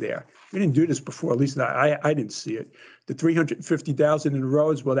money there. We didn't do this before, at least I didn't see it. The $350,000 in the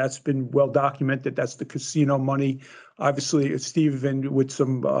roads, well, that's been well documented. That's the casino money. Obviously, Stephen, with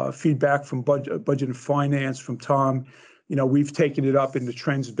some feedback from budget and finance from Tom, we've taken it up and the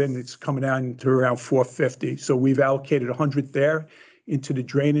trend's been, it's coming down to around 450. So we've allocated 100 there into the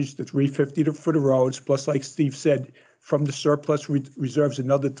drainage, the 350 for the roads, plus like Steve said, from the surplus reserves,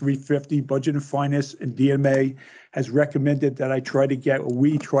 another 350. Budget and finance and DMA has recommended that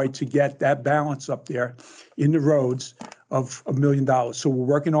we try to get that balance up there in the roads of $1 million. So we're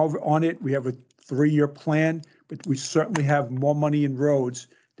working on it. We have a 3-year plan, but we certainly have more money in roads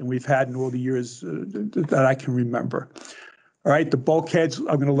than we've had in all the years that I can remember. All right, the bulkheads, I'm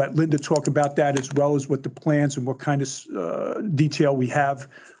going to let Linda talk about that as well as what the plans and what kind of detail we have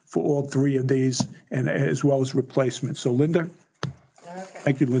for all 3 of these, and as well as replacements. So Linda? Okay.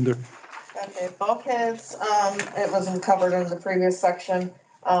 Thank you, Linda. Okay, bulkheads, it wasn't covered in the previous section.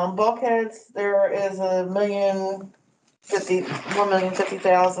 Bulkheads, there is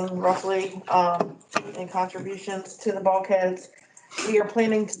 $1,050,000 roughly, in contributions to the bulkheads. We are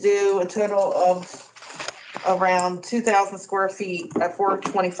planning to do a total of around 2,000 square feet at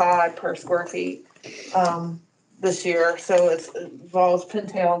 $425 per square feet, this year. So it involves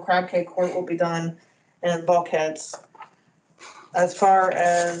Pintail and Crab Cake Court will be done and bulkheads. As far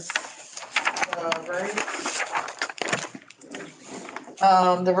as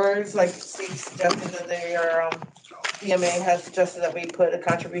the roads, like Steve suggested that they are, DMA has suggested that we put a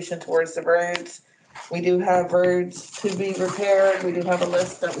contribution towards the roads. We do have roads to be repaired. We do have a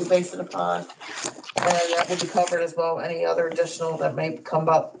list that we base it upon, and that will be covered as well. Any other additional that may come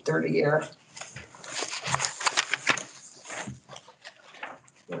up through the year.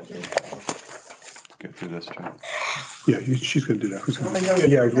 Go through this, John. Yeah, she's going to do that. Who's going Want me to? to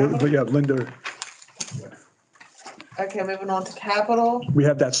go Yeah, through yeah, Linda. Okay, moving on to capital. We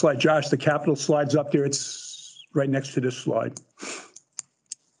have that slide. Josh, the capital slide's up there. It's right next to this slide.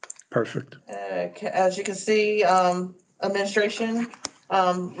 Perfect. As you can see, administration,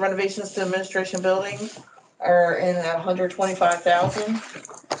 renovations to administration building are in at 125,000.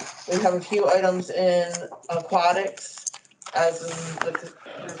 We have a few items in aquatics, as in the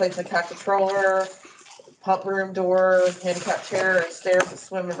replacement cat controller, pump room door, handicap chair, stairs,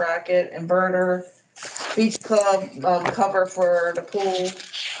 swimming racket, inverter, beach club, cover for the pool,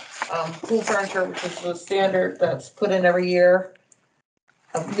 pool furniture, which is the standard that's put in every year.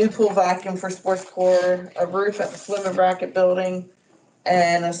 A new pool vacuum for sports core, a roof at the swimming racket building,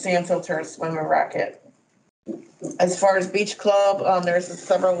 and a sand filter swimming racket. As far as beach club, there's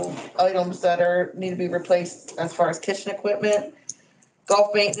several items that need to be replaced as far as kitchen equipment,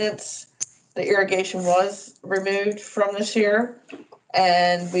 golf maintenance. The irrigation was removed from this year,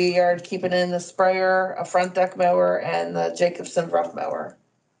 and we are keeping in the sprayer, a front deck mower, and the Jacobson rough mower.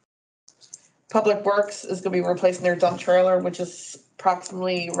 Public Works is going to be replacing their dump trailer, which is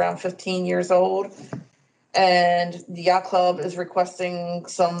approximately around 15 years old. And the yacht club is requesting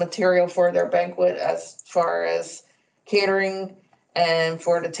some material for their banquet as far as catering and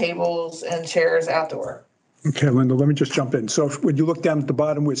for the tables and chairs outdoor. Okay, Linda, let me just jump in. So when you look down at the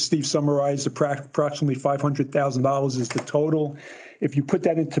bottom where Steve summarized, approximately $500,000 is the total. If you put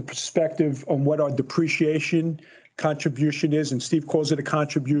that into perspective on what our depreciation contribution is, and Steve calls it a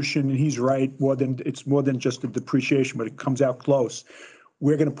contribution, and he's right, it's more than just a depreciation, but it comes out close.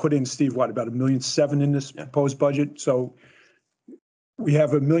 We're going to put in, Steve, what, about $1.7 million in this proposed budget? So we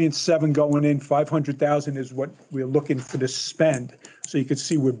have $1.7 million going in, 500,000 is what we're looking for to spend. So you can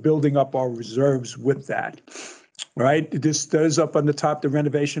see we're building up our reserves with that. All right, this does up on the top, the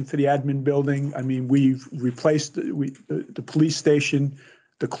renovation for the admin building. I mean, we've replaced the police station,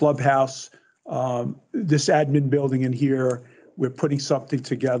 the clubhouse, this admin building in here. We're putting something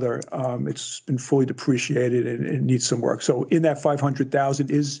together. It's been fully depreciated and it needs some work. So in that 500,000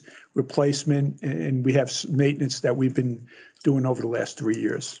 is replacement, and we have maintenance that we've been doing over the last 3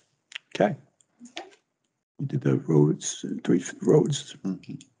 years. Okay. You did the roads, 3 roads.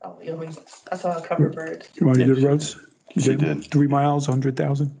 Oh, you want me, I thought I covered birds. You want to do the roads? You She did. 3 miles,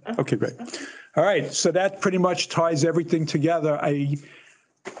 100,000? Okay, great. All right, so that pretty much ties everything together.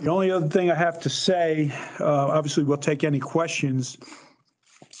 The only other thing I have to say, obviously we'll take any questions,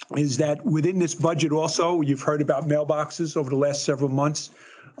 is that within this budget also, you've heard about mailboxes over the last several months.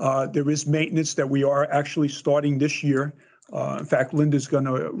 There is maintenance that we are actually starting this year. In fact, Linda's going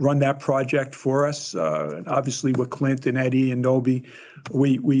to run that project for us. Obviously with Clint and Eddie and Noby,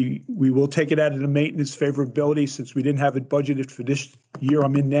 we will take it out of the maintenance favorability since we didn't have it budgeted for this year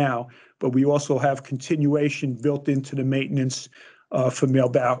I'm in now, but we also have continuation built into the maintenance for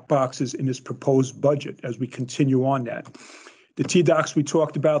mailboxes in this proposed budget as we continue on that. The T-Docks we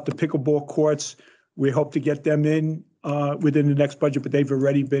talked about, the pickleball courts, we hope to get them in within the next budget, but they've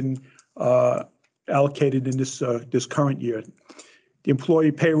already been allocated in this current year. The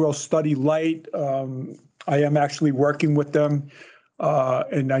employee payroll study light, I am actually working with them.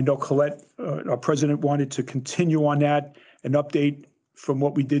 And I know Colette, our president, wanted to continue on that, an update from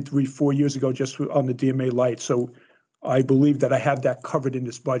what we did 3-4 years ago just on the DMA light. So I believe that I have that covered in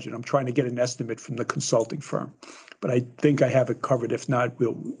this budget. I'm trying to get an estimate from the consulting firm, but I think I have it covered. If not,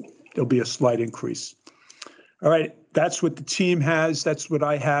 there'll be a slight increase. All right, that's what the team has. That's what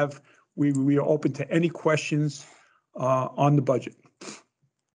I have. We are open to any questions on the budget.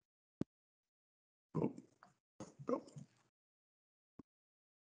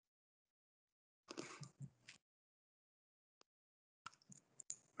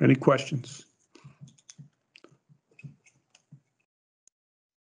 Any questions?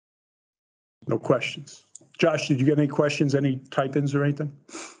 No questions. Josh, did you get any questions, any type-ins or anything?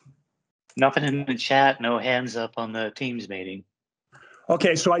 Nothing in the chat, no hands up on the Teams meeting.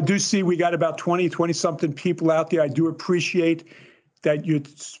 Okay, so I do see we got about 20-something people out there. I do appreciate that you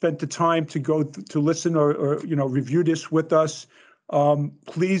spent the time to go to listen or review this with us.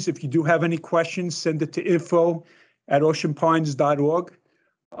 Please, if you do have any questions, send it to info@oceanpines.org.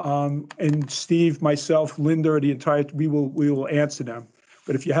 And Steve, myself, Linda, we will answer them.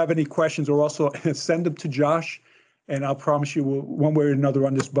 But if you have any questions, or also send them to Josh, and I'll promise you, one way or another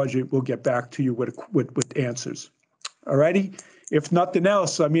on this budget, we'll get back to you with answers. All righty? If nothing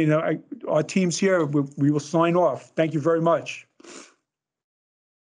else, I mean, our team's here. We will sign off. Thank you very much.